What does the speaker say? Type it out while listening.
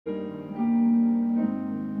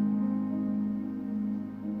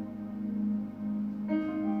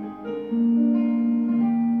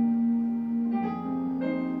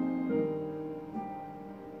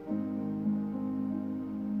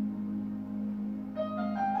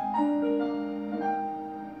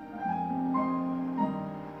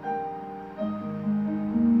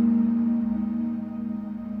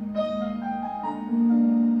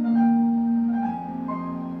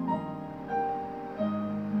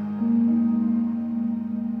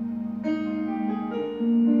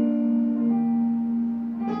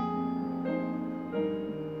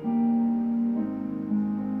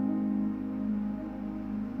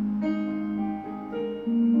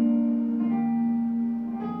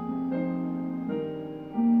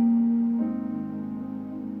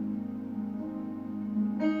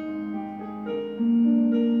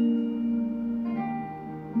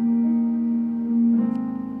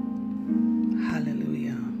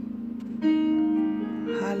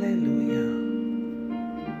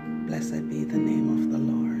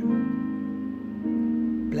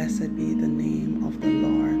Blessed be the name of the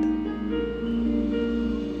Lord,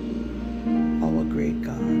 our great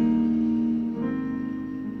God.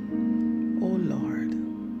 O Lord,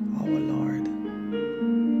 our Lord,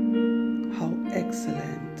 how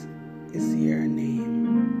excellent is your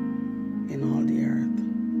name in all the earth,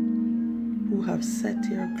 who have set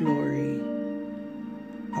your glory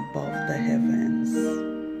above the heavens.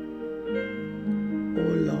 O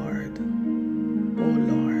Lord,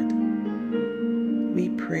 we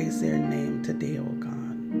praise your name today, O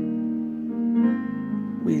God.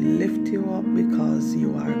 We lift you up because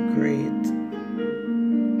you are great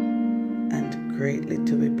and greatly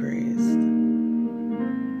to be praised.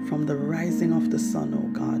 From the rising of the sun, O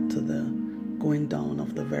God, to the going down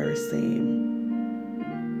of the very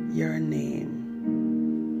same, your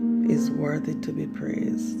name is worthy to be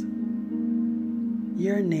praised.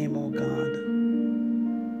 Your name, O God,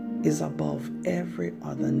 is above every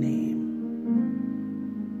other name,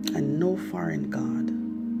 and no foreign God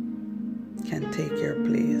can take your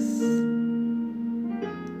place.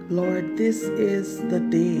 Lord, this is the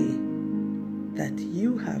day that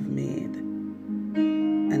you have made,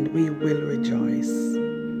 and we will rejoice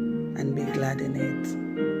and be glad in it.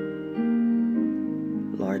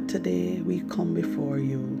 Lord, today we come before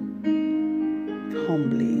you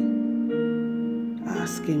humbly,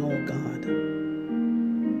 asking, O God,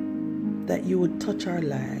 that you would touch our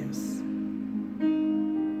lives,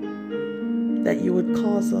 that you would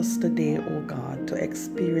cause us today, O God, to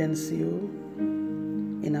experience you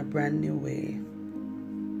in a brand new way.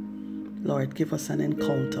 Lord, give us an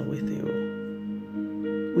encounter with you.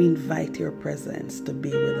 We invite your presence to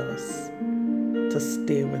be with us, to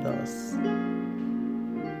stay with us.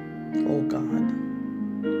 O God,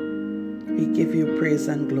 we give you praise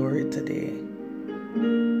and glory today,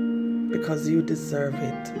 because you deserve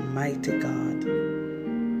it, mighty God.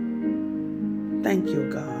 Thank you,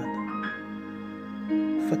 God,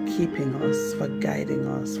 for keeping us, for guiding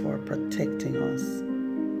us, for protecting us.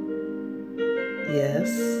 Yes,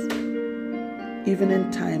 even in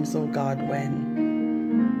times, oh God, when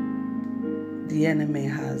the enemy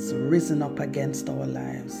has risen up against our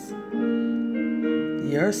lives,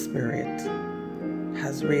 your Spirit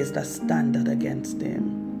has raised a standard against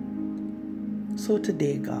him. So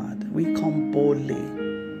today, God, we come boldly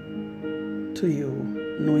to you,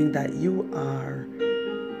 knowing that you are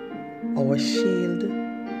our shield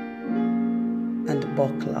and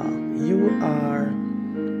buckler. You are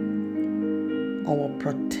our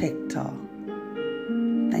protector.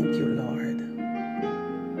 Thank you, Lord.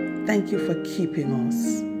 Thank you for keeping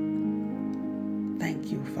us.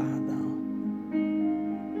 Thank you, Father,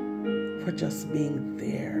 for just being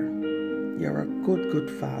there. You're a good, good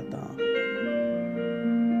Father.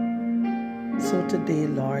 So today,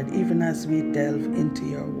 Lord, even as we delve into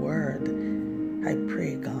your word, I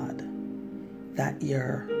pray, God, that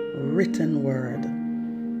your written word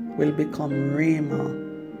will become rhema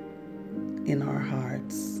in our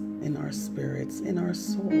hearts, in our spirits, in our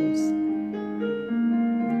souls.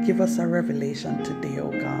 Give us a revelation today,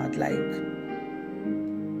 oh God, like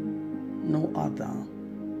no other.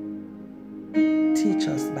 Teach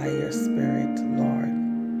us by your Spirit, Lord.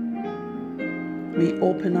 We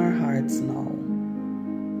open our hearts now.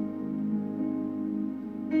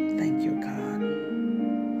 Thank you, God.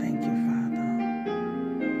 Thank you, Father.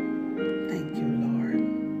 Thank you, Lord.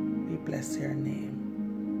 We bless your name.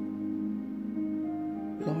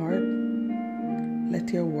 Lord,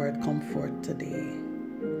 let your word come forth today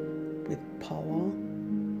with power,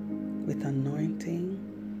 with anointing,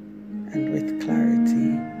 and with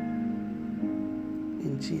clarity.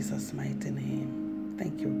 In Jesus' mighty name.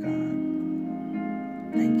 Thank you, God.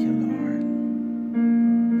 Thank you, Lord.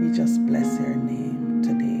 We just bless your name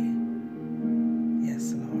today.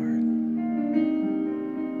 Yes, Lord.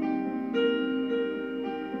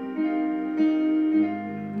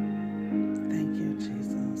 Thank you,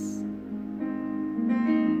 Jesus.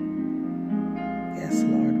 Yes,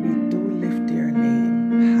 Lord, we do lift your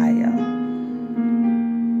name higher.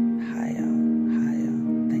 Higher, higher.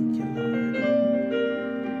 Thank you, Lord.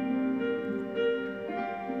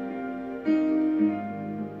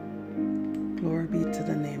 Glory be to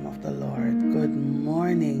the name of the Lord. Good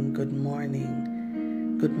morning, good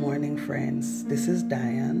morning. Good morning, friends. This is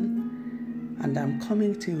Diane, and I'm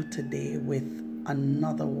coming to you today with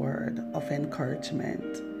another word of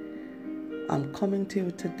encouragement. I'm coming to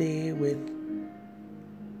you today with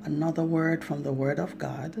another word from the Word of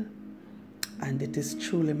God, and it is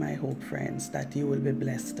truly my hope, friends, that you will be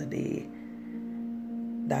blessed today,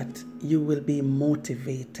 that you will be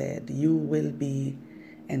motivated, you will be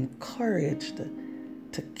encouraged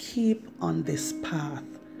to keep on this path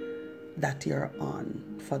that you're on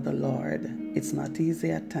for the Lord. It's not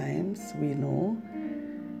easy at times, we know.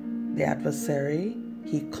 The adversary,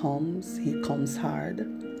 he comes hard.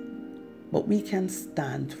 But we can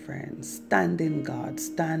stand, friends. Stand in God.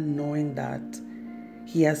 Stand knowing that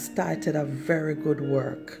He has started a very good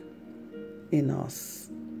work in us.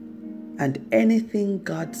 And anything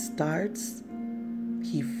God starts,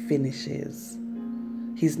 He finishes.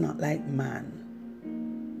 He's not like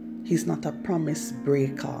man. He's not a promise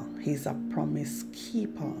breaker. He's a promise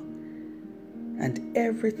keeper. And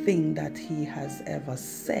everything that He has ever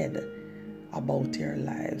said about your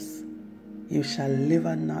lives, you shall live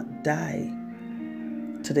and not die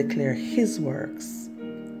to declare His works.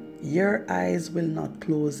 Your eyes will not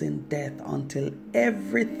close in death until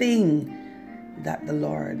everything that the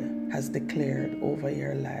Lord has declared over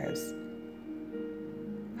your lives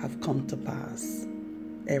have come to pass.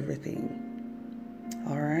 Everything.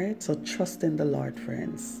 All right? So trust in the Lord,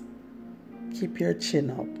 friends. Keep your chin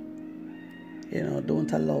up.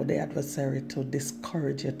 Don't allow the adversary to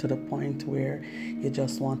discourage you to the point where you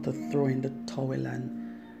just want to throw in the towel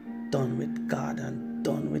and done with God and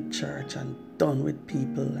done with church and done with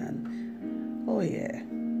people. And oh yeah,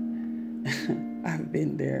 I've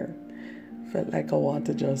been there. Felt like I want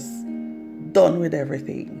to just done with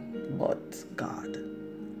everything. But God,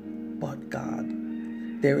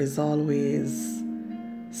 there is always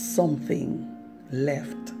something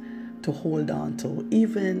left to hold on to,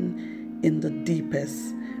 even in the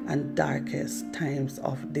deepest and darkest times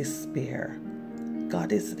of despair.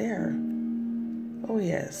 God is there. Oh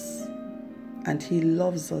yes. And He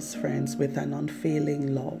loves us, friends, with an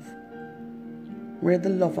unfailing love. Where the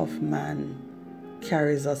love of man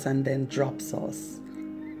carries us and then drops us,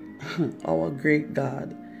 our great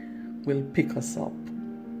God will pick us up.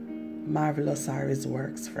 Marvelous are His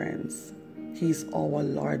works, friends. He's our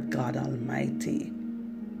Lord God Almighty.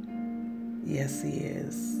 Yes, He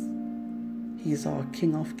is. He's our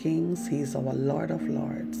King of Kings. He's our Lord of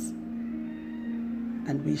Lords.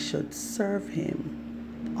 And we should serve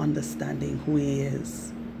Him, understanding who He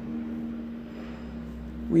is.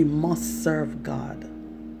 We must serve God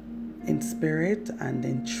in spirit and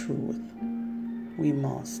in truth. We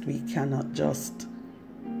must. We cannot just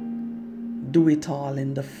do it all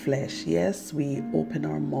in the flesh. Yes, we open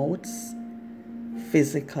our mouths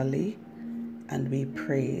physically and we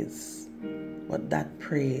praise. But that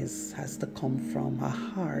praise has to come from a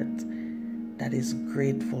heart that is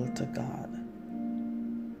grateful to God.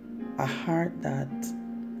 A heart that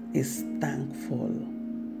is thankful.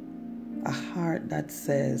 A heart that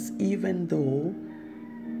says, even though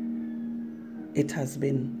it has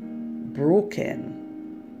been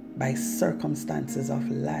broken by circumstances of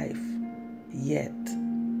life, yet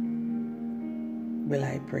will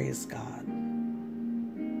I praise God.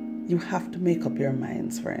 You have to make up your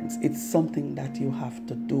minds, friends. It's something that you have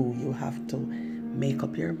to do. You have to make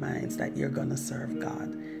up your minds that you're going to serve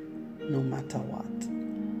God no matter what.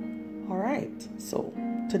 All right. So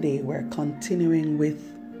today we're continuing with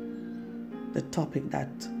the topic that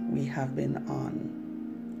we have been on.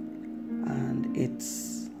 And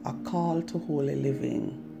it's a call to holy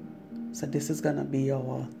living. So this is going to be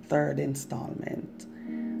our third installment.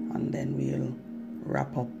 And then we'll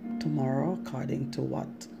wrap up tomorrow according to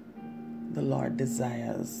what the Lord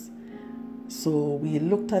desires. So we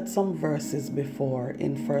looked at some verses before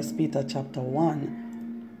in 1 Peter chapter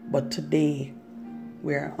 1, but today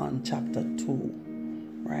we're on chapter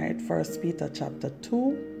 2, right? 1 Peter chapter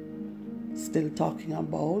 2, still talking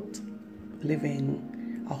about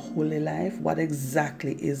living a holy life. What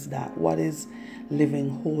exactly is that? What is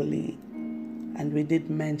living holy? And we did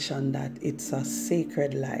mention that it's a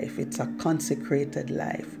sacred life. It's a consecrated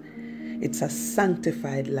life. It's a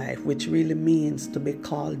sanctified life, which really means to be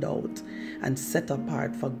called out and set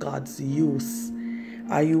apart for God's use.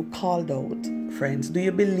 Are you called out, friends? Do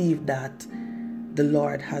you believe that the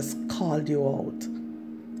Lord has called you out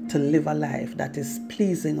to live a life that is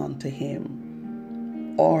pleasing unto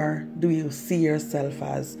Him? Or do you see yourself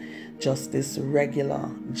as just this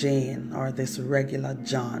regular Jane or this regular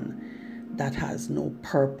John that has no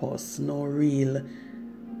purpose, no real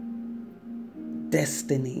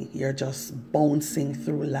destiny? You're just bouncing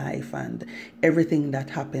through life and everything that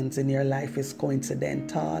happens in your life is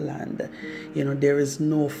coincidental and there is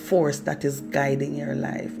no force that is guiding your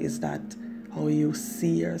life. Is that how you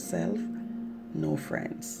see yourself? No,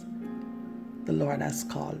 friends. The Lord has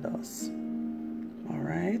called us. All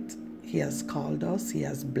right? He has called us. He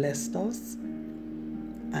has blessed us.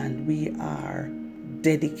 And we are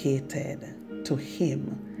dedicated to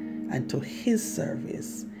Him and to His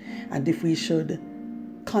service. And if we should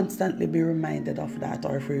constantly be reminded of that,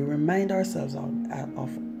 or if we remind ourselves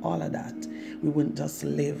of all of that. We wouldn't just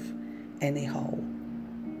live anyhow.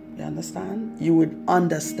 You understand? You would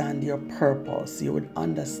understand your purpose. You would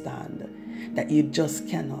understand that you just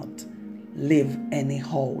cannot live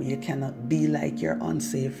anyhow. You cannot be like your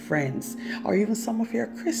unsaved friends or even some of your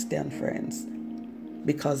Christian friends,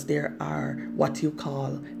 because there are what you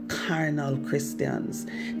call carnal Christians.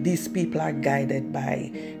 These people are guided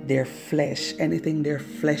by their flesh. Anything their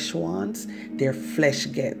flesh wants, their flesh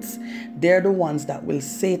gets. They're the ones that will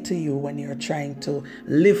say to you when you're trying to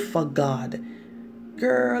live for God,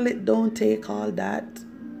 girl, it don't take all that.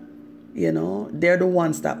 You know, they're the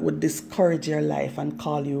ones that would discourage your life and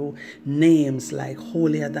call you names like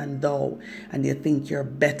holier than thou, and you think you're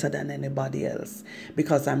better than anybody else.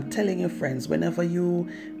 Because I'm telling you, friends, whenever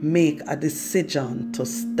you make a decision to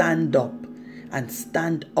stand up and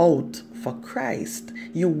stand out for Christ,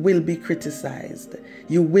 you will be criticized.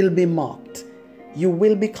 You will be mocked. You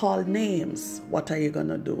will be called names. What are you going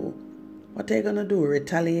to do? What are you going to do?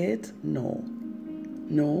 Retaliate? No.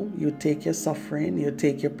 No, you take your suffering, you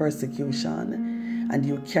take your persecution, and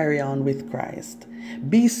you carry on with Christ.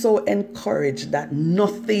 Be so encouraged that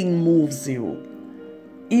nothing moves you.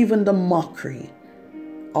 Even the mockery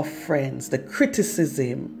of friends, the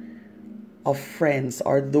criticism of friends,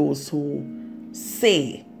 or those who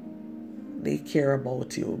say they care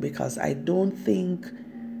about you. Because I don't think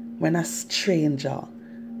when a stranger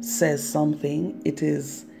says something, it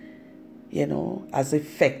is, as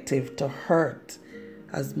effective to hurt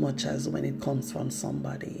as much as when it comes from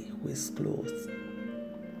somebody who is close.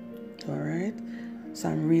 All right? So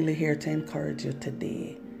I'm really here to encourage you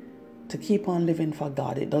today to keep on living for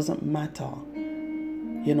God. It doesn't matter,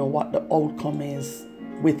 what the outcome is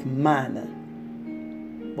with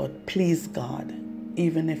man. But please God,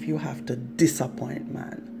 even if you have to disappoint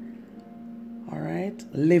man. All right?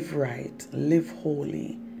 Live right. Live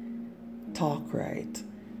holy. Talk right.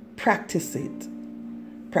 Practice it.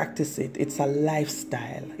 Practice it. It's a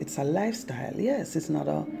lifestyle. It's a lifestyle. Yes, it's not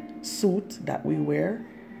a suit that we wear.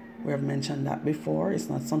 We have mentioned that before. It's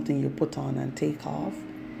not something you put on and take off.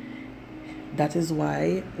 That is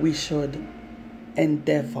why we should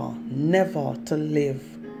endeavor never to live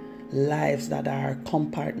lives that are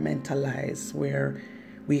compartmentalized, where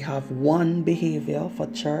we have one behavior for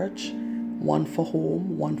church, one for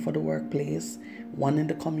home, one for the workplace, one in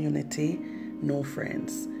the community. No,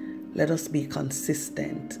 friends. Let us be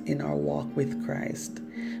consistent in our walk with Christ.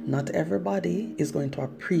 Not everybody is going to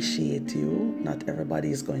appreciate you. Not everybody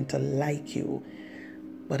is going to like you.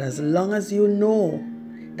 But as long as you know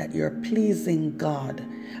that you're pleasing God,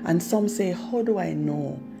 and some say, how do I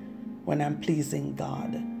know when I'm pleasing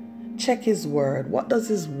God? Check His word. What does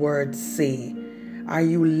His word say? Are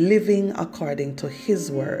you living according to His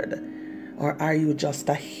word, or are you just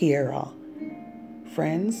a hearer?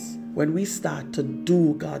 Friends, when we start to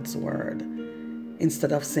do God's word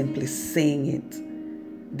instead of simply saying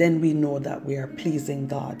it, then we know that we are pleasing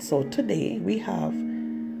God. So today we have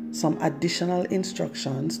some additional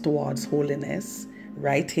instructions towards holiness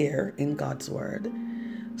right here in God's word.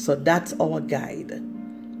 So that's our guide.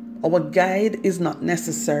 Our guide is not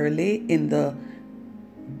necessarily in the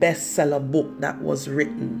bestseller book that was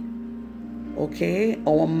written. Okay?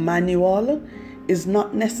 Our manual is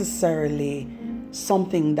not necessarily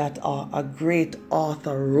something that a great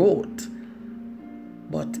author wrote,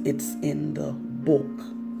 but it's in the book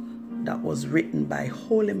that was written by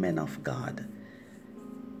holy men of God,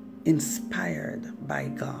 inspired by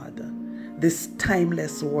God. This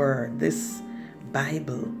timeless word, this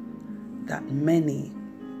Bible that many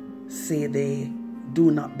say they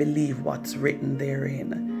do not believe what's written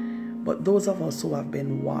therein. But those of us who have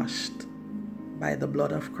been washed by the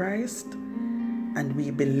blood of Christ, and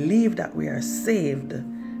we believe that we are saved,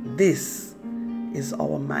 this is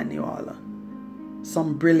our manual.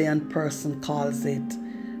 Some brilliant person calls it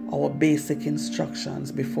our basic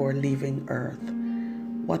instructions before leaving earth.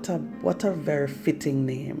 What a very fitting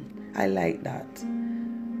name. I like that.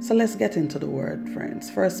 So let's get into the word,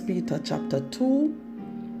 friends. 1 Peter chapter 2,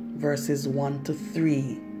 verses 1 to 3.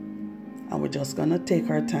 And we're just going to take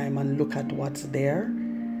our time and look at what's there.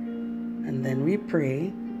 And then we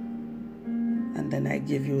pray. And then I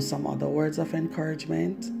give you some other words of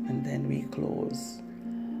encouragement, and then we close.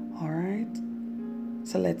 All right?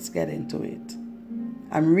 So let's get into it.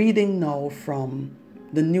 I'm reading now from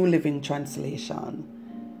the New Living Translation.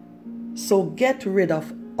 So get rid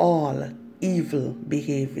of all evil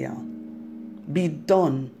behavior. Be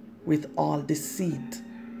done with all deceit,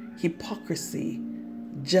 hypocrisy,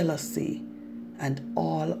 jealousy, and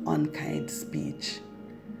all unkind speech.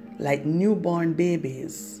 Like newborn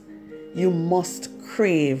babies, you must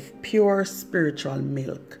crave pure spiritual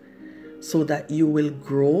milk, so that you will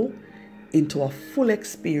grow into a full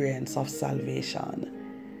experience of salvation.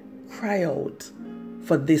 Cry out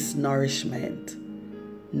for this nourishment.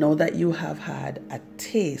 Know that you have had a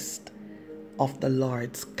taste of the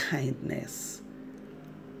Lord's kindness.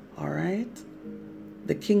 All right?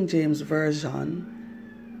 The King James Version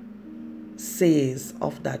says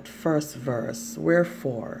of that first verse,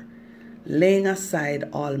 wherefore, laying aside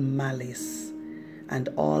all malice and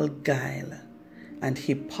all guile and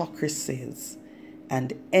hypocrisies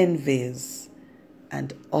and envies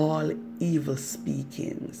and all evil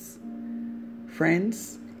speakings.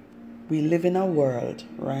 Friends, we live in a world,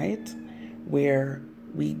 right, where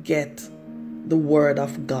we get the word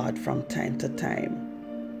of God from time to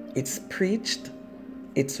time. It's preached,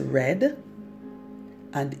 it's read,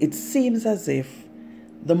 and it seems as if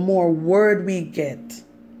the more word we get,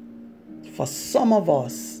 for some of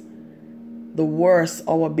us, the worse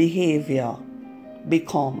our behavior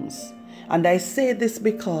becomes. And I say this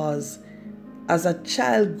because as a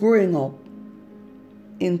child growing up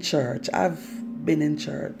in church, I've been in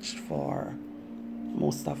church for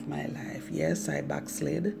most of my life. Yes, I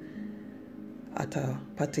backslid at a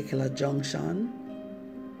particular junction,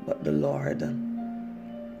 but the Lord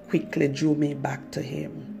quickly drew me back to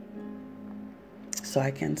Him. So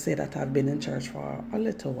I can say that I've been in church for a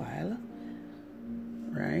little while,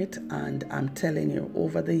 right? And I'm telling you,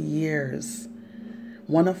 over the years,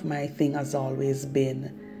 one of my things has always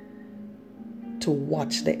been to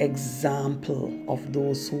watch the example of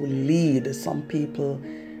those who lead. Some people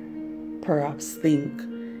perhaps think,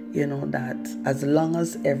 that as long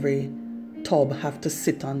as every tub have to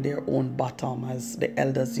sit on their own bottom, as the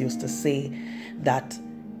elders used to say, that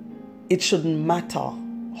it shouldn't matter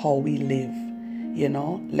how we live.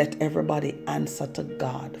 Let everybody answer to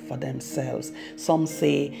God for themselves. Some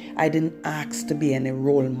say, I didn't ask to be any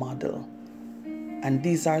role model. And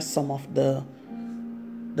these are some of the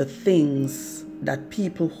things that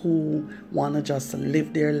people who want to just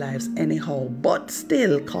live their lives anyhow, but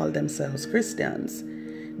still call themselves Christians.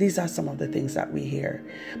 These are some of the things that we hear.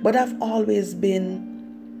 But I've always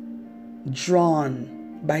been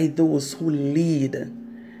drawn by those who lead.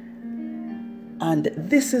 And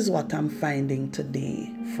this is what I'm finding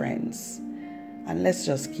today, friends. And let's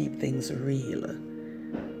just keep things real.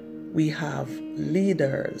 We have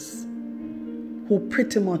leaders who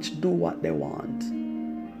pretty much do what they want,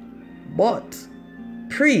 but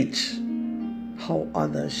preach how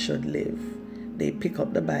others should live. They pick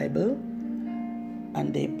up the Bible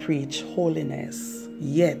and they preach holiness,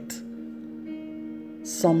 yet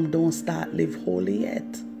some don't start live holy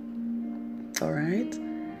yet. All right?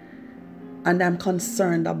 And I'm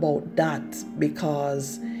concerned about that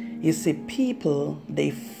because, you see, people,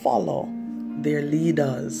 they follow their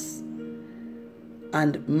leaders.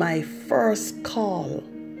 And my first call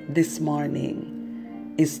this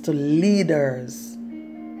morning is to leaders,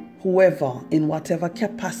 whoever, in whatever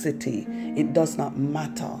capacity. It does not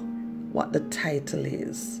matter what the title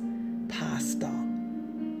is: pastor,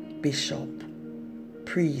 bishop,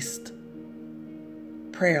 priest,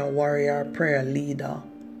 prayer warrior, prayer leader,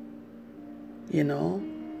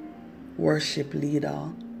 worship leader,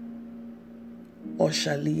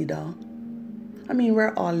 usher leader. I mean,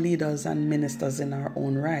 we're all leaders and ministers in our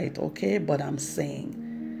own right, okay? But I'm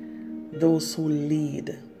saying those who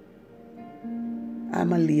lead.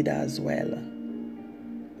 I'm a leader as well.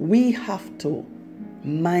 We have to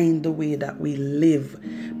mind the way that we live,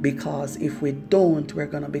 because if we don't, we're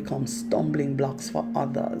going to become stumbling blocks for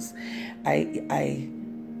others. I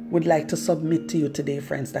would like to submit to you today,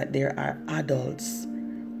 friends, that there are adults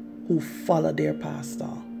who follow their pastor.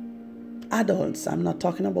 Adults, I'm not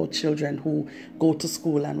talking about children who go to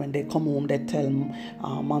school and when they come home they tell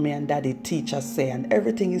mommy and daddy, teacher say, and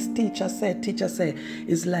everything is teacher said. Teacher say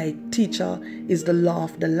is like teacher is the law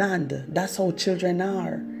of the land. That's how children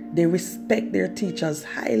are. They respect their teachers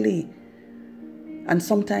highly. And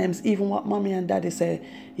sometimes even what mommy and daddy say,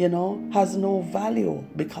 has no value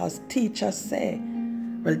because teachers say.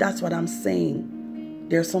 Well, that's what I'm saying.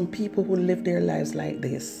 There are some people who live their lives like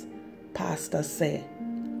this. Pastors say.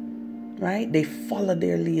 Right? They follow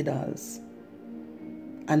their leaders.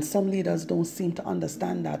 And some leaders don't seem to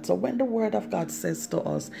understand that. So when the word of God says to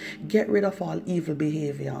us, get rid of all evil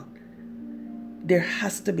behavior, there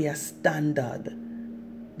has to be a standard.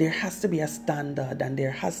 There has to be a standard, and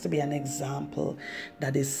there has to be an example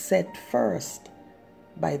that is set first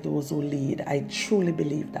by those who lead. I truly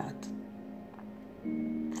believe that.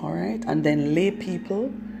 All right? And then lay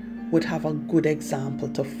people would have a good example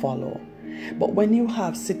to follow. But when you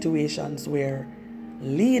have situations where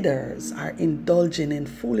leaders are indulging in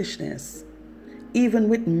foolishness, even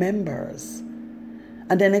with members,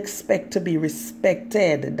 and then expect to be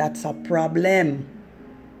respected. That's a problem.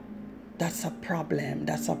 That's a problem.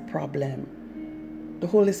 That's a problem. The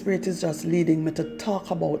Holy Spirit is just leading me to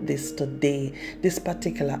talk about this today, this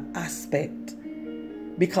particular aspect,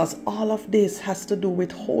 because all of this has to do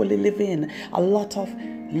with holy living. A lot of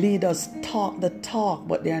leaders talk the talk,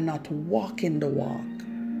 but they are not walking the walk.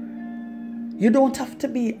 You don't have to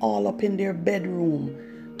be all up in their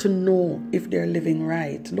bedroom to know if they're living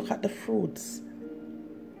right. Look at the fruits.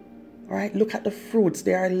 All right, look at the fruits.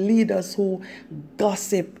 There are leaders who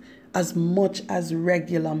gossip as much as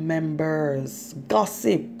regular members.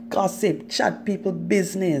 Gossip, chat people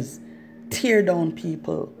business, tear down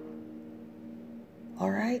people.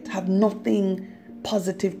 All right, have nothing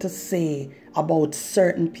positive to say about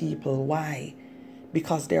certain people. Why?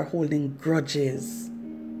 Because they're holding grudges,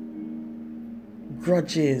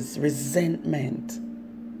 resentment,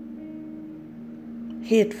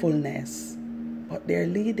 hatefulness, but they're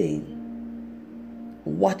leading.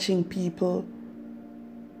 Watching people,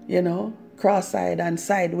 cross-eyed and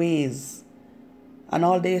sideways. And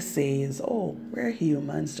all they say is, oh, we're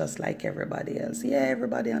humans just like everybody else. Yeah,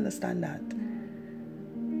 everybody understand that.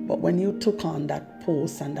 But when you took on that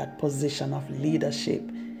post and that position of leadership,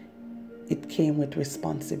 it came with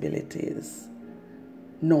responsibilities.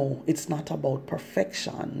 No, it's not about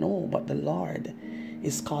perfection. No, but the Lord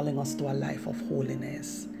is calling us to a life of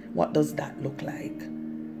holiness. What does that look like?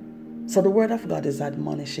 So the Word of God is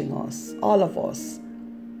admonishing us, all of us,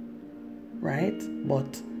 right?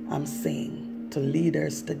 But I'm saying to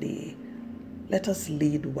leaders today, let us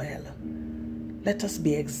lead well. Let us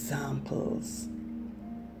be examples.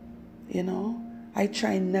 I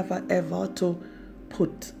try never ever to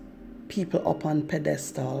put people up on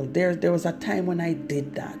pedestal. There was a time when I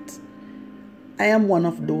did that. I am one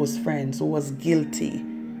of those friends who was guilty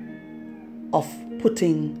of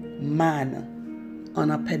putting man on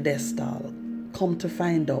a pedestal. Come to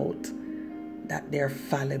find out that they're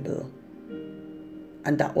fallible.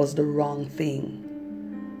 And that was the wrong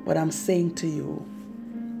thing. But I'm saying to you,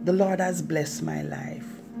 the Lord has blessed my life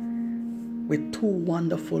with two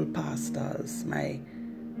wonderful pastors. My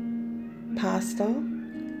pastor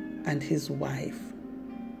and his wife.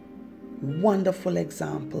 Wonderful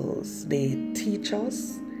examples. They teach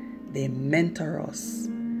us, they mentor us,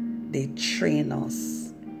 they train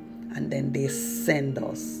us, and then they send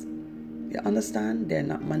us. You understand? They're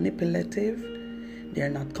not manipulative. They're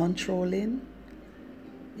not controlling.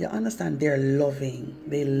 You understand? They're loving.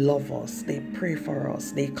 They love us. They pray for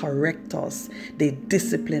us. They correct us. They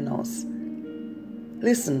discipline us.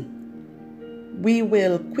 Listen, we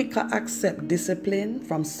will quicker accept discipline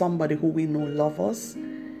from somebody who we know love us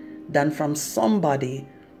than from somebody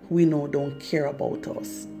who we know don't care about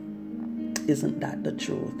us. Isn't that the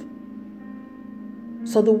truth?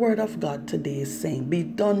 So the Word of God today is saying, be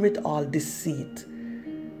done with all deceit.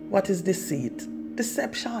 What is deceit?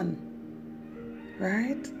 Deception,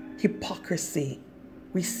 right? Hypocrisy.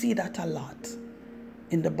 We see that a lot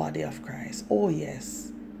in the body of Christ. Oh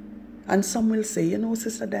yes. And some will say,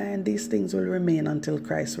 Sister Diane, these things will remain until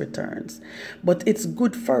Christ returns. But it's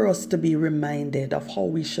good for us to be reminded of how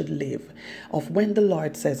we should live, of when the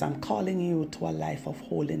Lord says, I'm calling you to a life of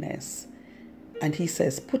holiness. And he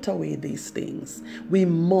says, put away these things. We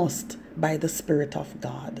must, by the Spirit of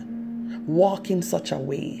God, walk in such a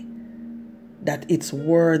way that it's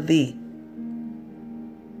worthy,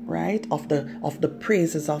 right, of the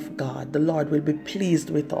praises of God. The Lord will be pleased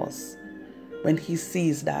with us when he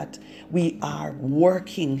sees that we are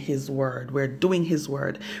working his word, we're doing his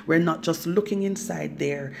word. We're not just looking inside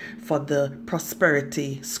there for the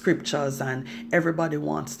prosperity scriptures and everybody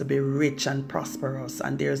wants to be rich and prosperous,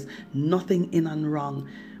 and there's nothing in and wrong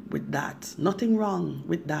with that. Nothing wrong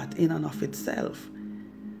with that in and of itself.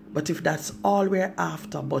 But if that's all we're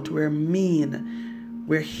after, but we're mean,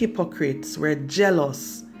 we're hypocrites, we're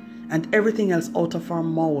jealous, and everything else out of our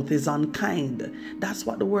mouth is unkind. That's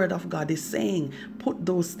what the Word of God is saying. Put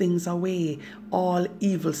those things away. All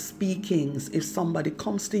evil speakings. If somebody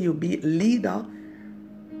comes to you, be it leader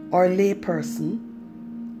or lay person,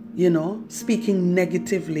 speaking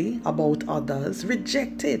negatively about others,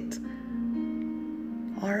 reject it.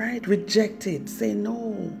 All right, reject it. Say,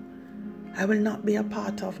 no, I will not be a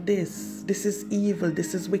part of this. This is evil.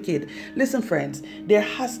 This is wicked. Listen, friends, there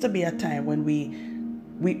has to be a time when we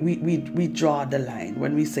draw the line,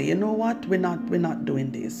 when we say, you know what, we're not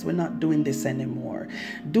doing this. We're not doing this anymore.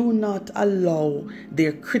 Do not allow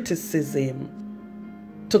their criticism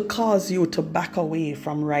to cause you to back away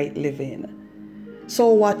from right living. So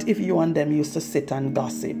what if you and them used to sit and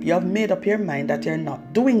gossip? You have made up your mind that you're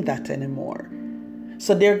not doing that anymore.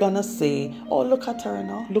 So they're gonna say, oh, look at her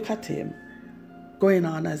now, look at him. going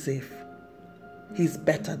on as if he's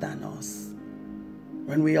better than us.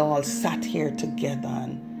 When we all sat here together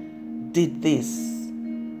and did this.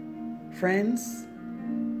 Friends,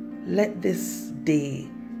 let this day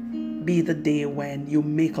be the day when you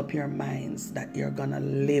make up your minds that you're gonna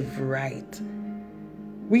live right.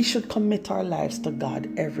 We should commit our lives to God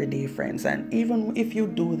every day, friends. And even if you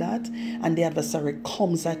do that and the adversary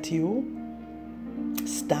comes at you,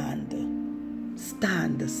 stand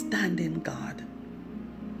in God.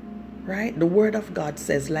 Right? The word of God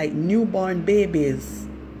says, like newborn babies,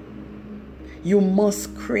 you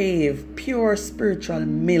must crave pure spiritual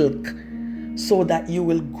milk so that you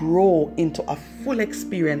will grow into a full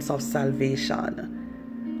experience of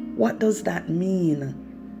salvation. What does that mean?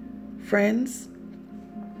 Friends,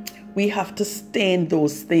 we have to stay in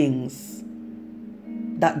those things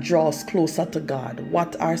that draw us closer to God.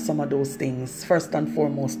 What are some of those things? First and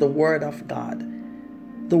foremost, the Word of God.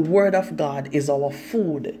 The Word of God is our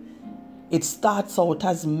food. It starts out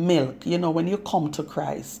as milk. You know, when you come to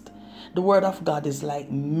Christ, the Word of God is like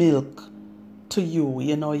milk to you.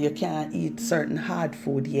 You know, you can't eat certain hard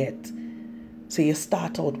food yet. So you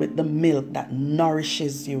start out with the milk that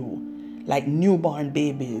nourishes you, like newborn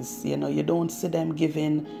babies. You know, you don't see them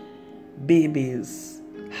giving babies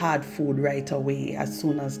hard food right away. As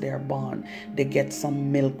soon as they're born, they get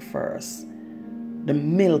some milk first. The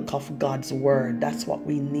milk of God's word, that's what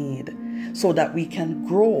we need so that we can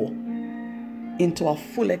grow into a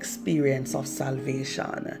full experience of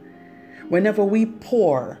salvation. Whenever we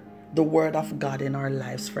pour the word of God in our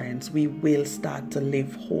lives, friends, we will start to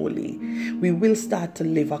live holy. We will start to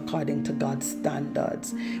live according to God's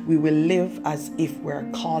standards. We will live as if we're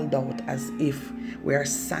called out, as if we're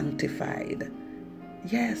sanctified.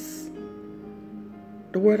 Yes.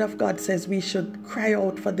 The word of God says we should cry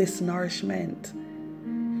out for this nourishment.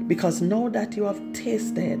 Because know that you have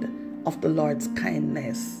tasted of the Lord's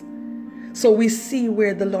kindness. So we see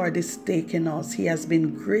where the Lord is taking us. He has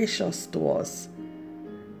been gracious to us.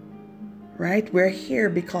 Right? We're here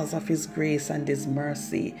because of His grace and His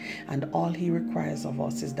mercy. And all He requires of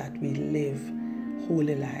us is that we live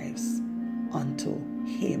holy lives unto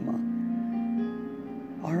Him.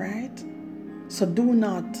 All right? So do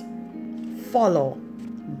not follow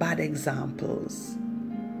bad examples.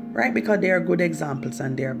 Right? Because there are good examples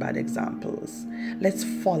and there are bad examples. Let's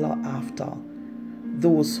follow after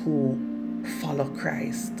those who follow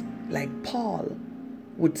Christ. Like Paul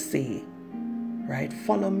would say, right?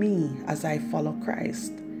 Follow me as I follow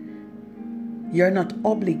Christ. You're not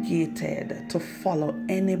obligated to follow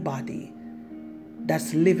anybody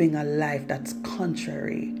that's living a life that's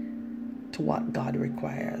contrary to what God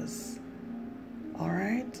requires. All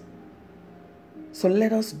right? So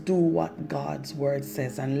let us do what God's word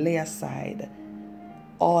says and lay aside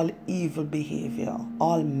all evil behavior,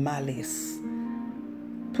 all malice.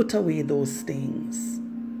 Put away those things.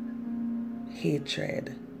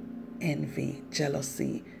 Hatred, envy,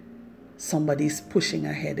 jealousy. Somebody's pushing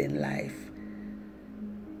ahead in life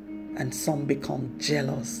and some become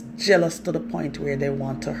jealous to the point where they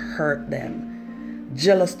want to hurt them,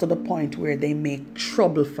 jealous to the point where they make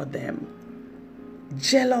trouble for them.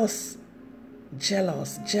 Jealousy,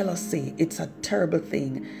 it's a terrible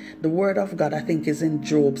thing. The word of God, I think, is in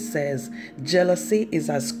Job, says jealousy is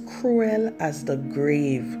as cruel as the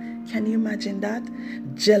grave. Can you imagine that?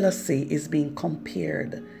 Jealousy is being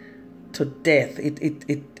compared to death.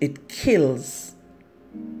 It kills.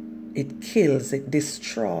 It kills. It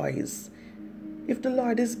destroys. If the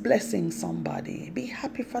Lord is blessing somebody, be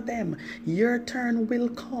happy for them. Your turn will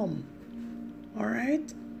come. All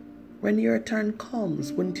right? When your turn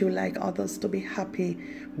comes, wouldn't you like others to be happy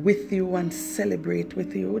with you and celebrate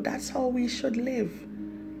with you? That's how we should live.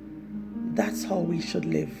 That's how we should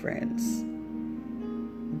live, friends.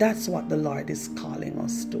 That's what the Lord is calling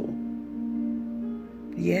us to.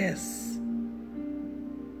 Yes.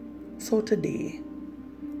 So today,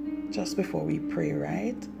 just before we pray,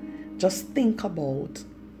 right? Just think about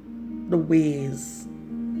the ways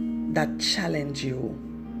that challenge you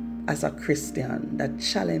as a Christian, that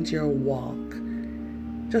challenge your walk.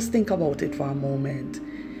 Just think about it for a moment.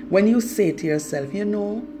 When you say to yourself, you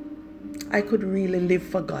know, I could really live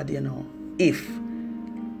for God, you know, if.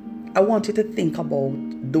 I want you to think about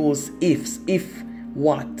those ifs. If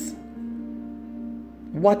what?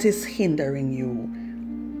 What is hindering you?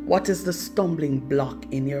 What is the stumbling block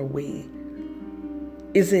in your way?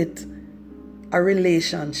 Is it a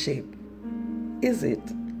relationship? Is it?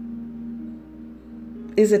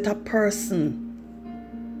 Is it a person?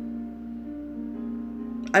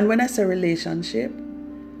 And when I say relationship,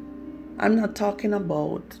 I'm not talking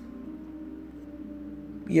about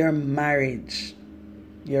your marriage.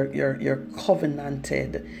 your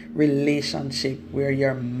covenanted relationship where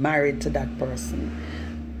you're married to that person.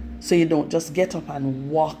 So you don't just get up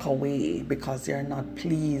and walk away because you're not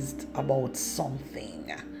pleased about something.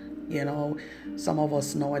 You know, some of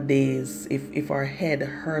us nowadays, if our head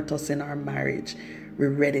hurt us in our marriage, we're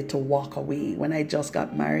ready to walk away. When I just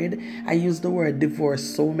got married, I used the word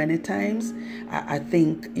divorce so many times. I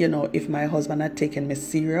think, you know, if my husband had taken me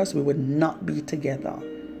serious, we would not be together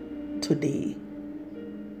today.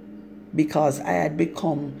 Because I had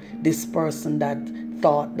become this person that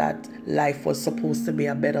thought that life was supposed to be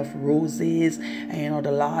a bed of roses. And, you know,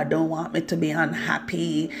 the Lord don't want me to be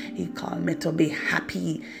unhappy. He called me to be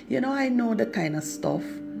happy. You know, I know the kind of stuff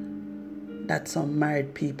that some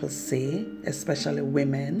married people say, especially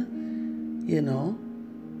women, you know,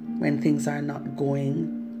 when things are not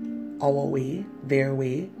going our way, their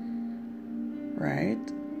way, right?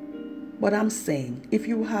 But I'm saying, if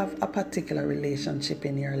you have a particular relationship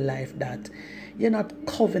in your life that you're not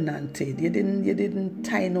covenanted, you didn't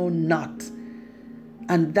tie no knot,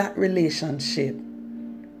 and that relationship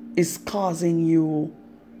is causing you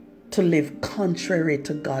to live contrary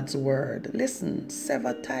to God's word. Listen,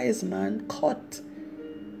 sever ties, man. Cut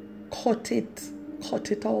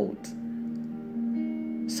it out.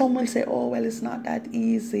 Some will say, oh, well, it's not that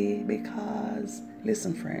easy because,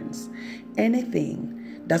 listen, friends, anything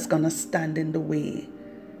that's going to stand in the way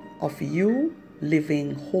of you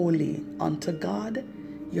living holy unto God,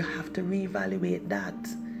 you have to reevaluate that.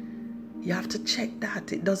 You have to check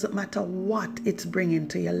that. It doesn't matter what it's bringing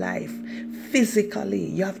to your life. Physically,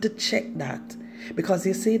 you have to check that. Because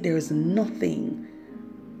you see, there is nothing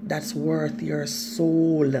that's worth your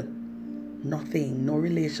soul. Nothing. No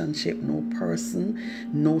relationship, no person,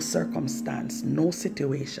 no circumstance, no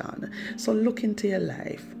situation. So look into your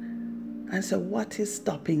life and say, what is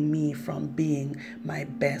stopping me from being my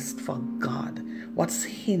best for God? What's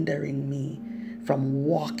hindering me from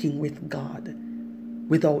walking with God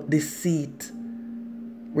without deceit?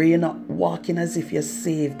 Where you're not walking as if you're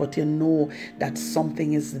saved, but you know that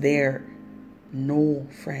something is there. No,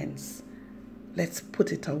 friends. Let's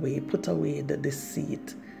put it away. Put away the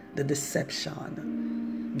deceit, the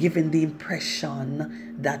deception, giving the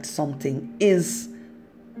impression that something is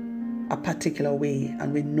a particular way,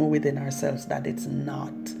 and we know within ourselves that it's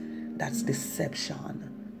not. That's deception.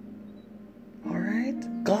 All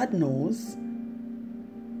right? God knows,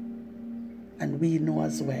 and we know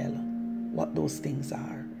as well what those things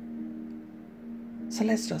are. So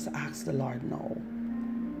let's just ask the Lord now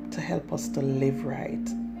to help us to live right.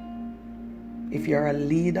 If you're a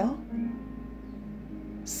leader,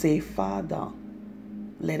 say, Father,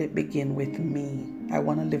 let it begin with me. I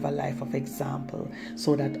want to live a life of example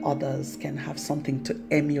so that others can have something to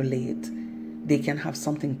emulate. They can have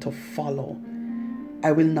something to follow.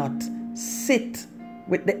 I will not sit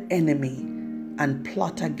with the enemy and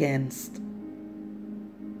plot against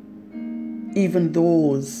even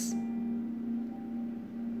those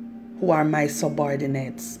who are my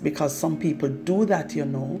subordinates, because some people do that, you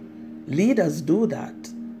know. Leaders do that.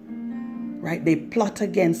 Right? They plot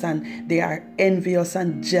against and they are envious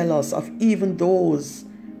and jealous of even those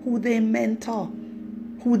who they mentor,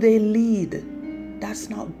 who they lead. That's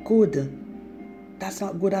not good. That's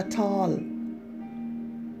not good at all.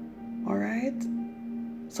 All right?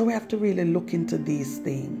 So we have to really look into these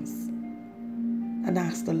things and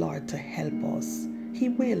ask the Lord to help us. He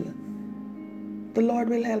will. The Lord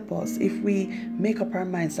will help us if we make up our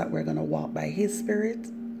minds that we're going to walk by His Spirit.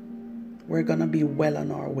 We're going to be well on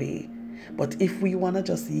our way. But if we want to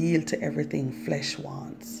just yield to everything flesh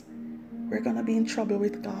wants, we're going to be in trouble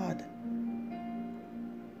with God.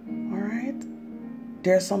 All right?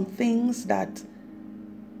 There are some things that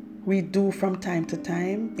we do from time to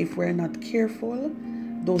time. If we're not careful,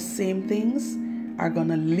 those same things are going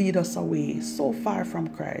to lead us away so far from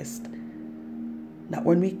Christ that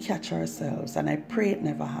when we catch ourselves, and I pray it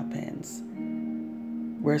never happens,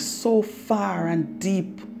 we're so far and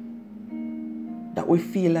deep that we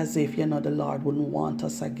feel as if, you know, the Lord wouldn't want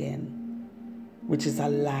us again, which is a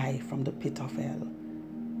lie from the pit of hell.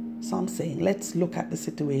 So I'm saying, let's look at the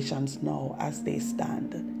situations now as they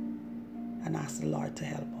stand and ask the Lord to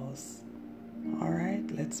help us. All right,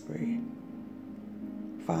 let's pray.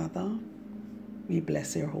 Father, we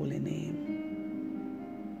bless your holy name.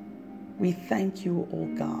 We thank you, O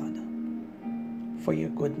God, for your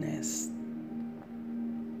goodness.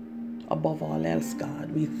 Above all else,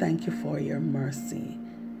 God, we thank you for your mercy,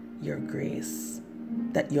 your grace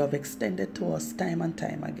that you have extended to us time and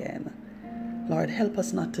time again. Lord, help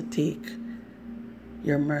us not to take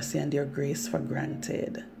your mercy and your grace for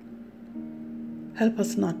granted. Help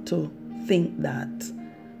us not to think that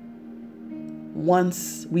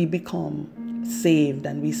once we become saved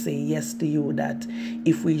and we say yes to you, that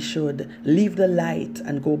if we should leave the light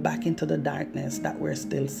and go back into the darkness, that we're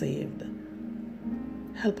still saved.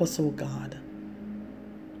 Help us, oh God,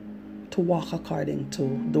 to walk according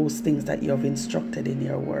to those things that you have instructed in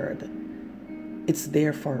your word. It's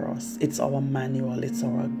there for us. It's our manual. It's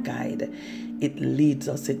our guide. It leads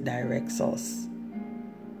us. It directs us.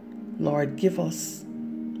 Lord, give us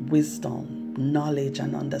wisdom, knowledge,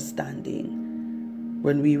 and understanding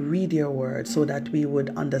when we read your word, so that we would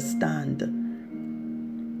understand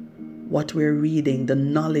what we're reading, the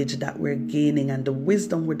knowledge that we're gaining, and the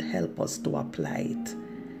wisdom would help us to apply it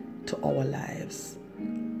to our lives.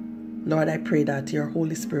 Lord, I pray that your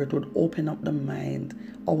Holy Spirit would open up our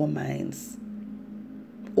minds,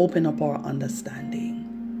 open up our understanding.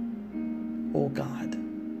 Oh God.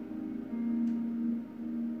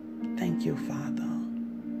 Thank you, Father.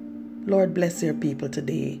 Lord, bless your people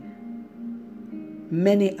today.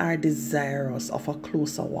 Many are desirous of a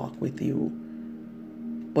closer walk with you,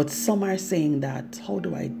 but some are saying that, how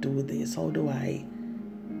do I do this? How do I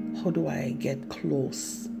get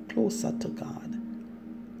closer to God?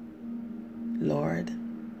 Lord,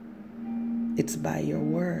 it's by your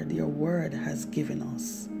word. Your word has given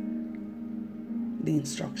us the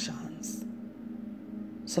instructions.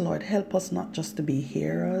 So Lord, help us not just to be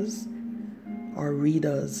hearers or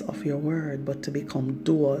readers of your word, but to become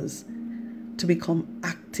doers, to become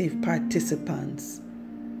active participants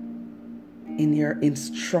in your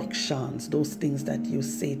instructions, those things that you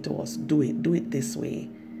say to us. Do it this way,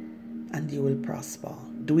 and you will prosper.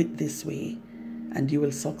 Do it this way, and you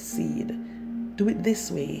will succeed. Do it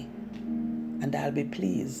this way, and I'll be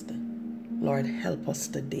pleased. Lord, help us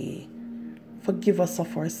today. Forgive us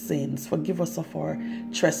of our sins. Forgive us of our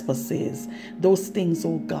trespasses. Those things,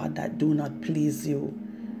 oh God, that do not please you.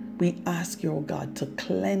 We ask you, oh God, to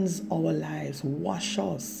cleanse our lives. Wash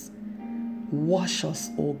us. Wash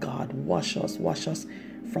us, oh God. Wash us. Wash us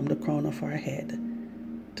from the crown of our head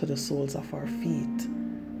to the soles of our feet.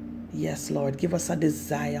 Yes, Lord, give us a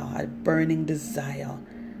desire, a burning desire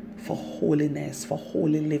for holiness, for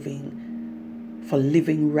holy living, for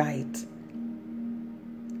living right.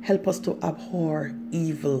 Help us to abhor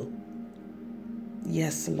evil.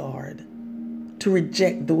 Yes, Lord. To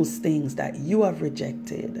reject those things that you have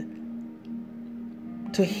rejected.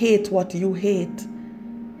 To hate what you hate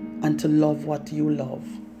and to love what you love.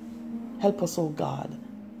 Help us, oh God,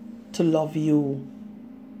 to love you,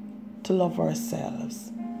 to love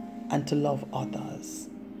ourselves, and to love others.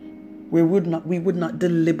 We would not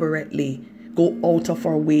deliberately go out of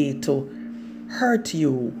our way to hurt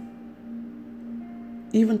you,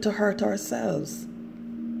 even to hurt ourselves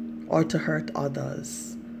or to hurt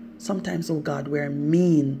others. Sometimes, oh God, we're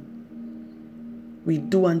mean. We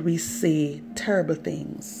do and we say terrible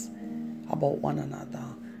things about one another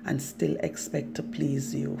and still expect to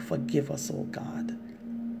please you. Forgive us, oh God.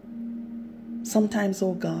 Sometimes,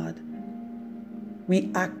 oh God,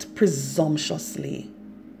 we act presumptuously.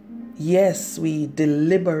 Yes, we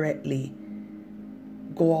deliberately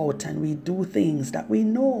go out and we do things that we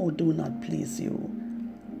know do not please you,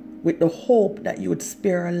 with the hope that you would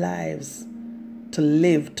spare our lives to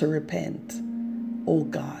live, to repent. Oh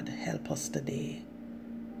God, help us today.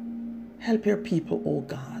 Help your people, oh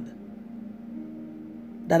God,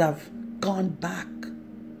 that have gone back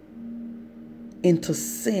into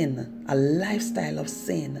sin, a lifestyle of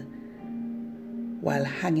sin, while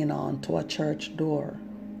hanging on to a church door.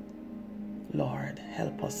 Lord,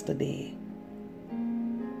 help us today.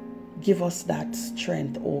 Give us that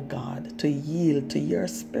strength, oh God, to yield to your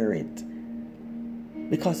spirit,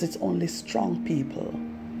 because it's only strong people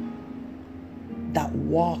that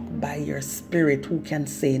walk by your spirit who can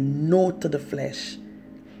say no to the flesh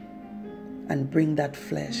and bring that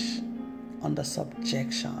flesh under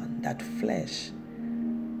subjection. That flesh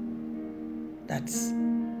that's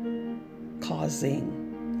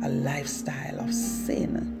causing a lifestyle of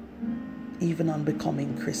sin, even on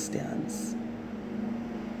becoming Christians.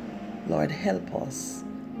 Lord, help us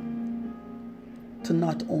to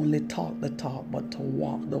not only talk the talk, but to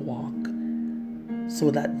walk the walk,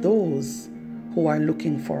 so that those who are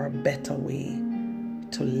looking for a better way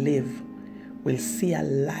to live will see a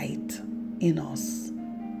light in us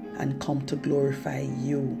and come to glorify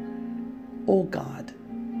you. Oh God,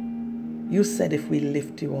 you said if we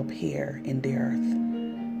lift you up here in the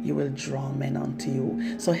earth, you will draw men unto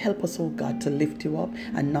you. So help us, oh God, to lift you up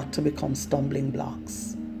and not to become stumbling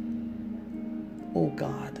blocks. Oh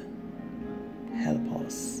God, help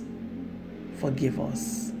us. Forgive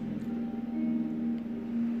us.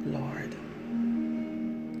 Lord,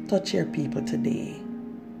 touch your people today.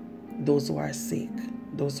 Those who are sick,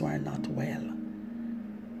 those who are not well.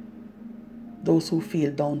 those who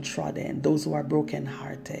feel downtrodden, those who are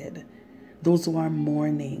brokenhearted, those who are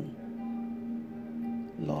mourning.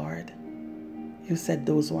 Lord, you said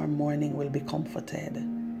those who are mourning will be comforted.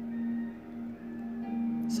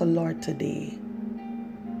 So Lord, today,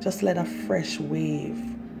 just let a fresh wave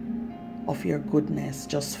of your goodness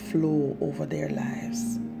just flow over their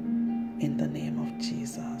lives in the name of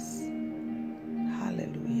Jesus.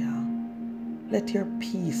 Hallelujah. Let your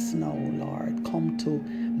peace now, Lord, come to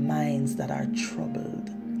minds that are troubled,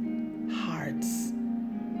 hearts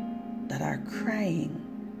that are crying,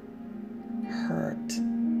 hurt.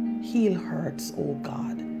 Heal hurts, oh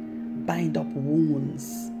God. Bind up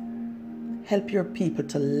wounds. Help your people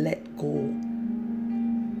to let go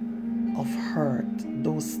of hurt,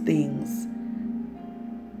 those things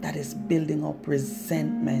that is building up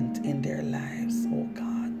resentment in their lives, oh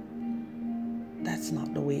God. That's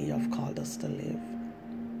not the way you have called us to live.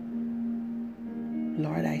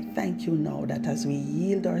 Lord, I thank you now that as we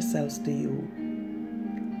yield ourselves to you,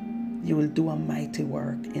 you will do a mighty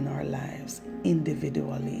work in our lives,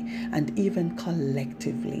 individually and even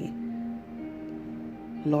collectively.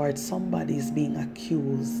 Lord, somebody is being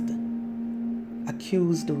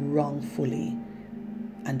accused wrongfully,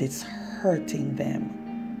 and it's hurting them.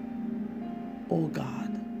 Oh God,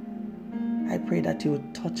 I pray that you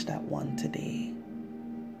would touch that one today.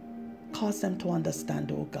 Cause them to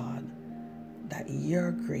understand, oh God, that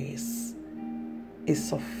your grace is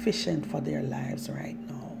sufficient for their lives right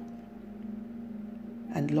now.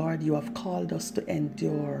 And Lord, you have called us to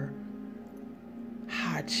endure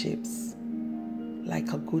hardships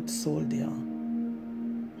like a good soldier,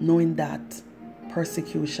 knowing that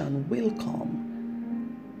persecution will come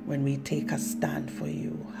when we take a stand for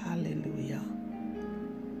you. Hallelujah.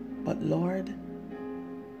 But Lord,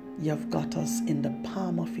 you have got us in the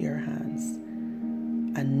palm of your hands,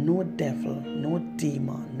 and no devil, no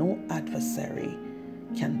demon, no adversary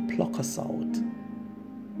can pluck us out.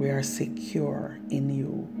 We are secure in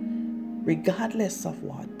you, regardless of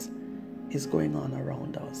what is going on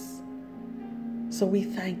around us. So we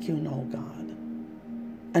thank you now, God,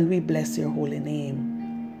 and we bless your holy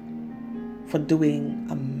name for doing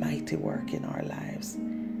a mighty work in our lives.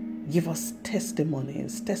 Give us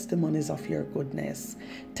testimonies of your goodness,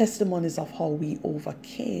 testimonies of how we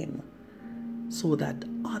overcame, so that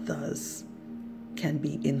others can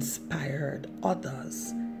be inspired.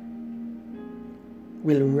 Others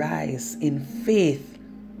will rise in faith,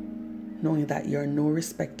 knowing that you're no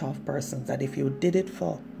respecter of persons, that if you did it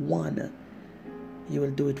for one, you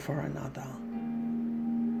will do it for another.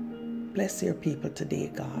 Bless your people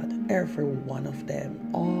today, God, every one of them,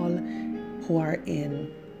 all who are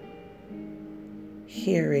in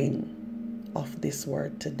hearing of this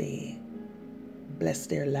word today. Bless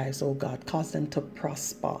their lives, oh God. Cause them to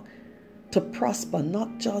prosper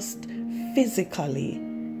not just physically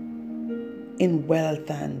in wealth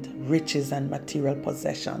and riches and material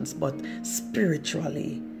possessions, but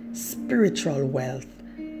spiritually, spiritual wealth,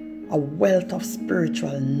 a wealth of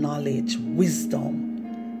spiritual knowledge, wisdom,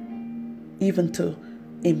 even to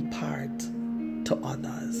impart to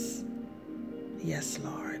others. Yes,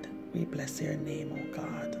 Lord, we bless your name, oh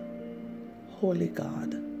God. Holy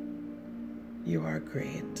God, you are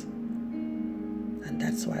great, and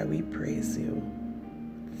that's why we praise you.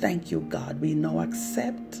 Thank you, God. We now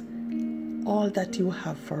accept all that you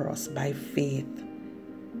have for us by faith.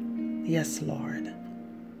 Yes, Lord.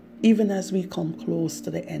 Even as we come close to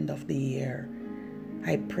the end of the year,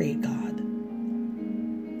 I pray, God,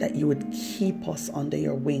 that you would keep us under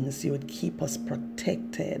your wings. You would keep us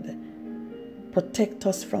protected. Protect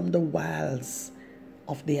us from the wiles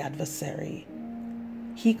of the adversary.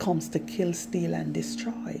 He comes to kill, steal, and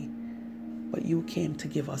destroy. But you came to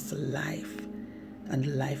give us life,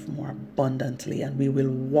 and life more abundantly, and we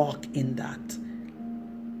will walk in that.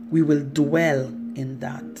 We will dwell in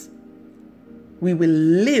that. We will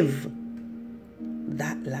live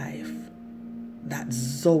that life, that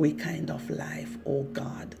Zoe kind of life, oh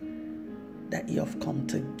God, that you have come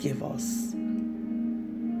to give us.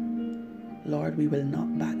 Lord, we will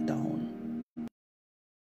not back down.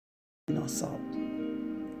 Bring us up.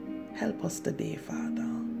 Help us today, Father,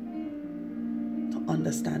 to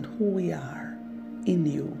understand who we are in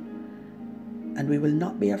you, and we will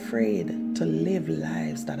not be afraid to live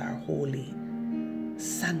lives that are holy,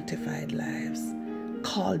 sanctified lives,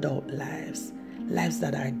 called out lives, lives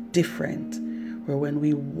that are different, where when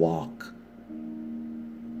we walk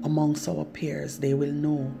amongst our peers, they will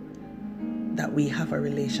know that we have a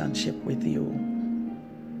relationship with you,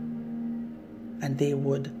 and they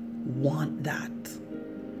would want that.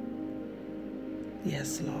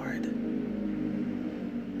 Yes, Lord.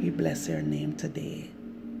 We bless your name today.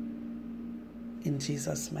 In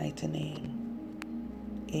Jesus' mighty name.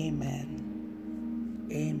 Amen.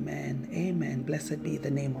 Amen. Amen. Blessed be the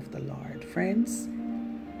name of the Lord. Friends,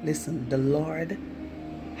 listen, the Lord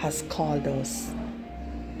has called us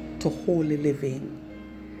to holy living,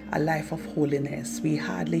 a life of holiness. We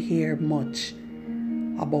hardly hear much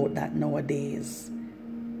about that nowadays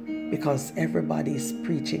because everybody is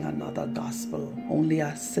preaching another gospel. Only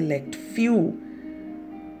a select few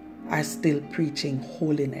are still preaching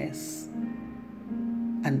holiness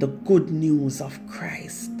and the good news of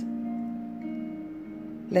Christ.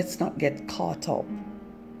 Let's not get caught up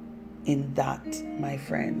in that, my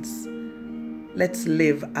friends. Let's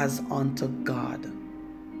live as unto God.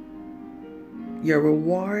 Your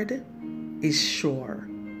reward is sure.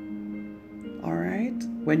 All right?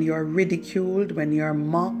 When you're ridiculed, when you're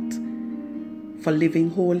mocked for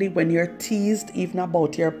living holy, when you're teased even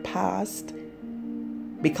about your past,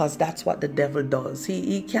 because that's what the devil does.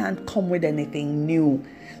 He can't come with anything new.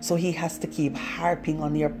 So he has to keep harping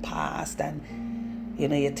on your past. And,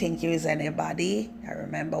 you think you is anybody. I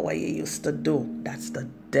remember what you used to do. That's the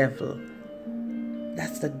devil.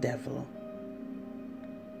 That's the devil.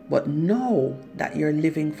 But know that you're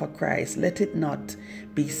living for Christ. Let it not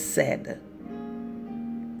be said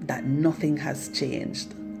that nothing has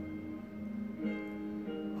changed.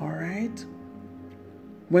 All right?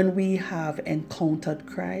 When we have encountered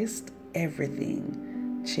Christ,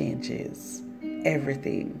 everything changes.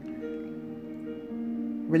 Everything.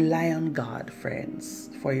 Rely on God, friends,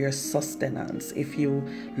 for your sustenance. If you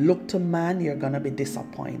look to man, you're going to be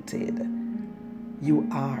disappointed. You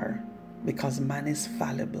are, because man is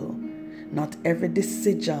fallible. Not every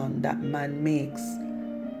decision that man makes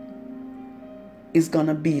is going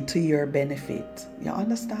to be to your benefit. You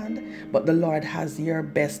understand? But the Lord has your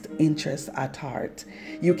best interest at heart.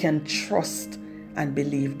 You can trust and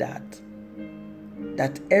believe that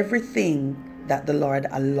everything that the Lord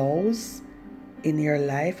allows in your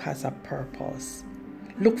life has a purpose.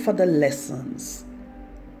 Look for the lessons.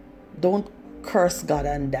 Don't curse God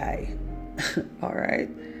and die. All right?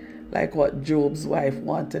 Like what Job's wife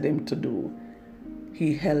wanted him to do.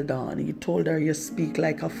 He held on. He told her, you speak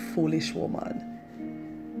like a foolish woman.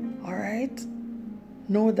 All right?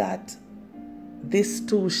 Know that this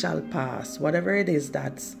too shall pass. Whatever it is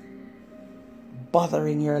that's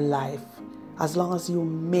bothering your life, as long as you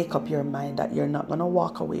make up your mind that you're not going to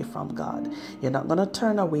walk away from God, you're not going to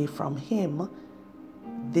turn away from Him,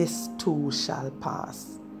 this too shall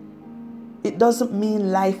pass. It doesn't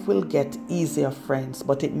mean life will get easier, friends,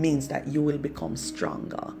 but it means that you will become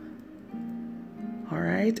stronger. All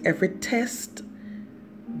right? Every test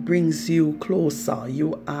brings you closer.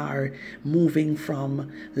 You are moving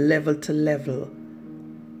from level to level.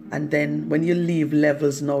 And then when you leave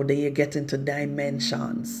levels now, then you get into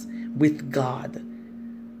dimensions with God.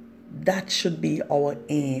 That should be our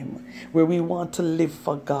aim, where we want to live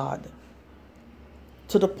for God,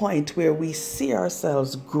 to the point where we see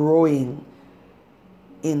ourselves growing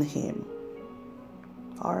in Him.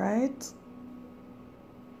 All right?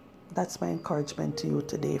 That's my encouragement to you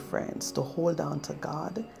today, friends, to hold on to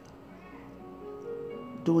God.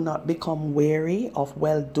 Do not become weary of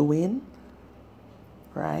well-doing,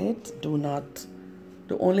 right?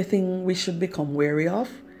 The only thing we should become weary of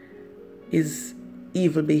is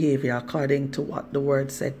evil behavior, according to what the word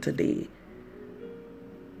said today.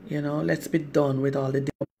 Let's be done with all the...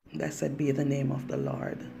 Blessed be the name of the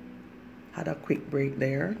Lord. Had a quick break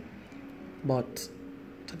there, but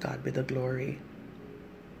to God be the glory.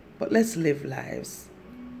 But let's live lives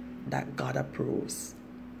that God approves.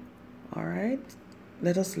 All right?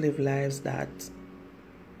 Let us live lives that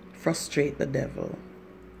frustrate the devil.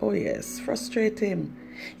 Oh yes, frustrate him.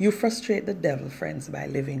 You frustrate the devil, friends, by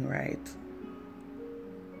living right.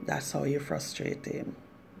 That's how you frustrate him.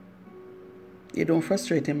 You don't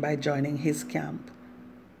frustrate him by joining his camp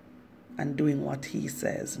and doing what he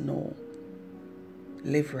says. No.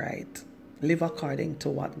 Live right. Live according to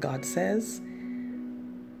what God says,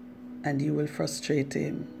 and you will frustrate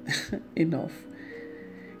him enough.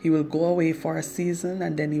 He will go away for a season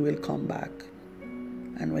and then he will come back.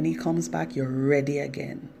 And when he comes back, you're ready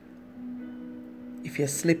again. If you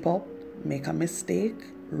slip up, make a mistake,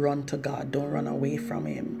 run to God. Don't run away from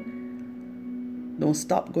Him. Don't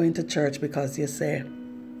stop going to church because you say,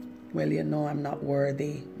 well, I'm not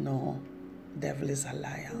worthy. No, the devil is a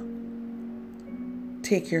liar.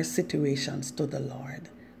 Take your situations to the Lord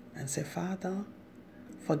and say, Father,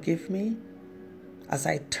 forgive me as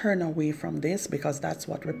I turn away from this, because that's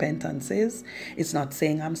what repentance is. It's not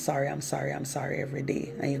saying I'm sorry every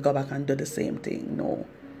day and you go back and do the same thing. No.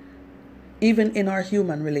 Even in our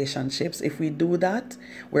human relationships, if we do that,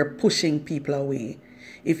 we're pushing people away.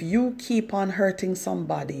 If you keep on hurting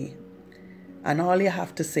somebody and all you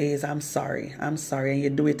have to say is, I'm sorry, and you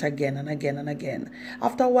do it again and again and again,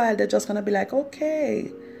 after a while, they're just going to be like,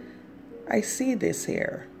 okay, I see this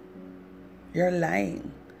here. You're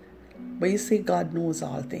lying. But you see, God knows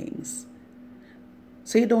all things.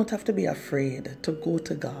 So you don't have to be afraid to go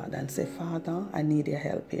to God and say, Father, I need your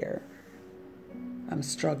help here. I'm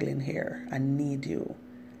struggling here. I need you.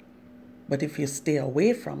 But if you stay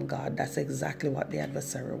away from God, that's exactly what the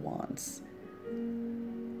adversary wants.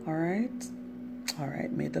 All right? All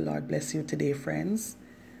right. May the Lord bless you today, friends.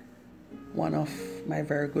 One of my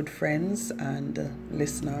very good friends and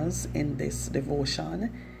listeners in this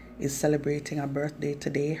devotion is celebrating a birthday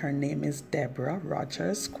today. Her name is Deborah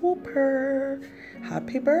Rogers Cooper.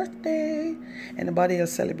 Happy birthday. Anybody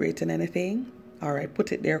else celebrating anything? All right,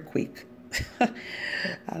 put it there quick.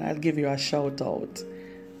 And I'll give you a shout out.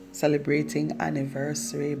 Celebrating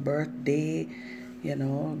anniversary, birthday,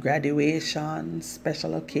 graduation,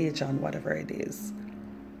 special occasion, whatever it is.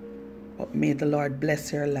 But may the Lord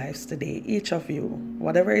bless your lives today, each of you,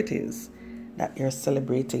 whatever it is that you're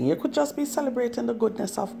celebrating. You could just be celebrating the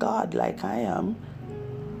goodness of God like I am.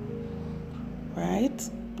 Right?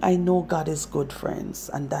 I know God is good, friends,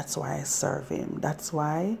 and that's why I serve Him. That's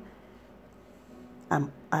why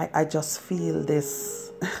I just feel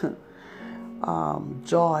this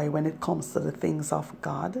joy when it comes to the things of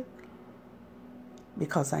God,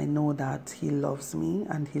 because I know that He loves me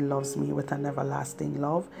and He loves me with an everlasting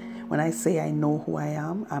love. When I say I know who I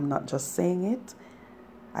am, I'm not just saying it.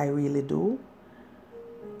 I really do.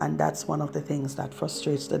 And that's one of the things that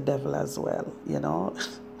frustrates the devil as well,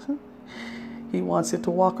 He wants you to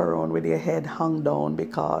walk around with your head hung down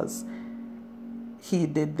because he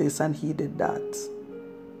did this and he did that.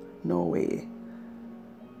 No way.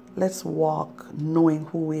 Let's walk knowing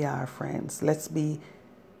who we are, friends. Let's be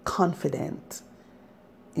confident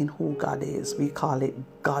in who God is. We call it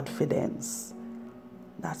Godfidence.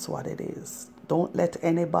 That's what it is. Don't let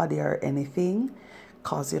anybody or anything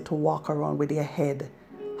cause you to walk around with your head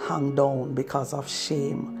hung down because of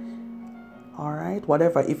shame. All right?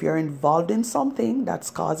 Whatever. If you're involved in something that's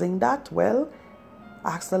causing that, well,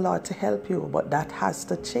 ask the Lord to help you. But that has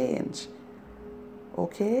to change.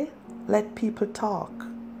 Okay? Let people talk.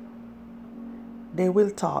 They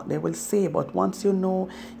will talk. They will say. But once you know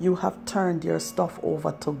you have turned your stuff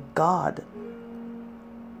over to God,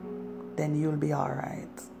 then you'll be all right.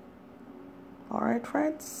 All right,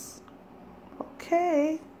 friends?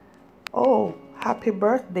 Okay. Oh, happy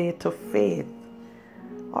birthday to Faith.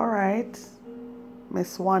 All right.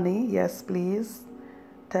 Miss Wani, yes, please.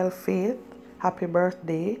 Tell Faith happy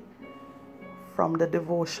birthday from the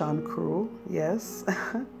devotion crew. Yes.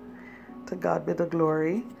 To God be the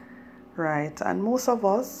glory. Right. And most of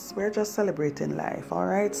us, we're just celebrating life. All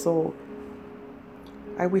right. So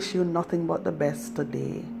I wish you nothing but the best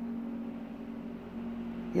today.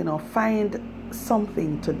 Find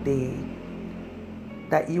something today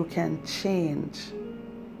that you can change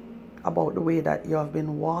about the way that you have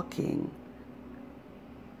been walking,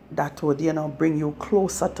 that would, bring you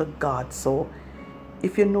closer to God. So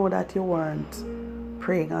if you know that you weren't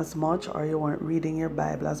praying as much or you weren't reading your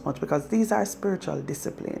Bible as much, because these are spiritual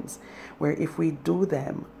disciplines where if we do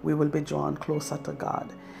them, we will be drawn closer to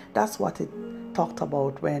God. That's what it talked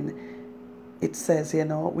about when it says,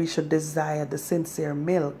 we should desire the sincere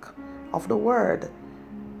milk of the word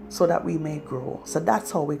so that we may grow. So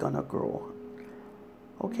that's how we're going to grow.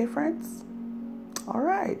 Okay, friends? All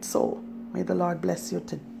right. So may the Lord bless you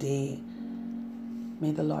today.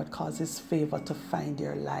 May the Lord cause His favor to find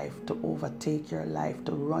your life, to overtake your life,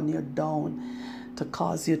 to run you down, to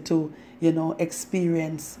cause you to,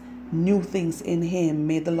 experience new things in Him.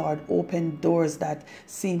 May the Lord open doors that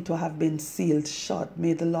seem to have been sealed shut.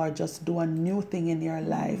 May the Lord just do a new thing in your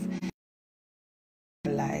life.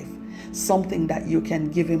 Something that you can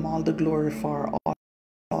give Him all the glory for,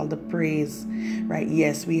 all the praise, right?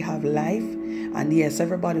 Yes, we have life, and yes,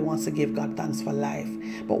 everybody wants to give God thanks for life.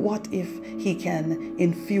 But what if He can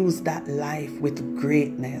infuse that life with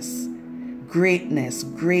greatness? Greatness.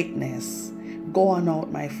 Go on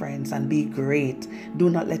out, my friends, and be great. Do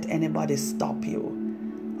not let anybody stop you.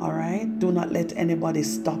 All right? Do not let anybody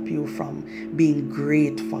stop you from being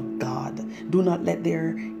great for God. Do not let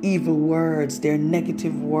their evil words, their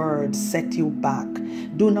negative words set you back.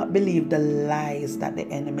 Do not believe the lies that the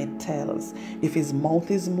enemy tells. If his mouth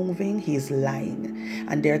is moving, he's lying.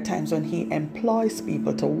 And there are times when he employs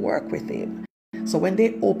people to work with him. So when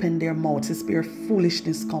they open their mouths, it's pure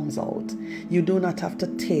foolishness comes out. You do not have to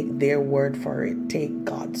take their word for it. Take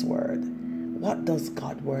God's word. What does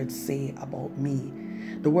God's word say about me?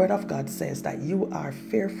 The Word of God says that you are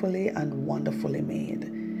fearfully and wonderfully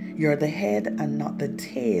made. You're the head and not the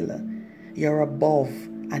tail. You're above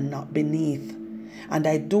and not beneath. And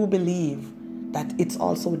I do believe that it's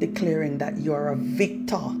also declaring that you're a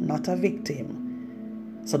victor, not a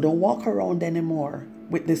victim. So don't walk around anymore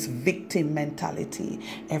with this victim mentality.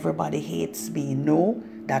 Everybody hates me. No,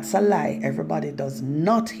 that's a lie. Everybody does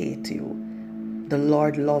not hate you. The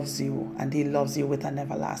Lord loves you, and He loves you with an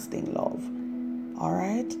everlasting love. All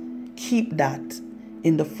right? Keep that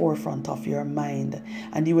in the forefront of your mind,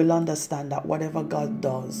 and you will understand that whatever God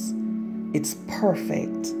does, it's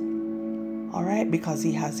perfect. All right? Because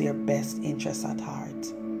He has your best interests at heart.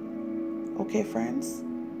 Okay, friends?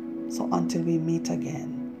 So until we meet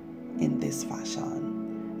again in this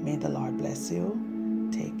fashion, may the Lord bless you.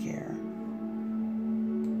 Take care.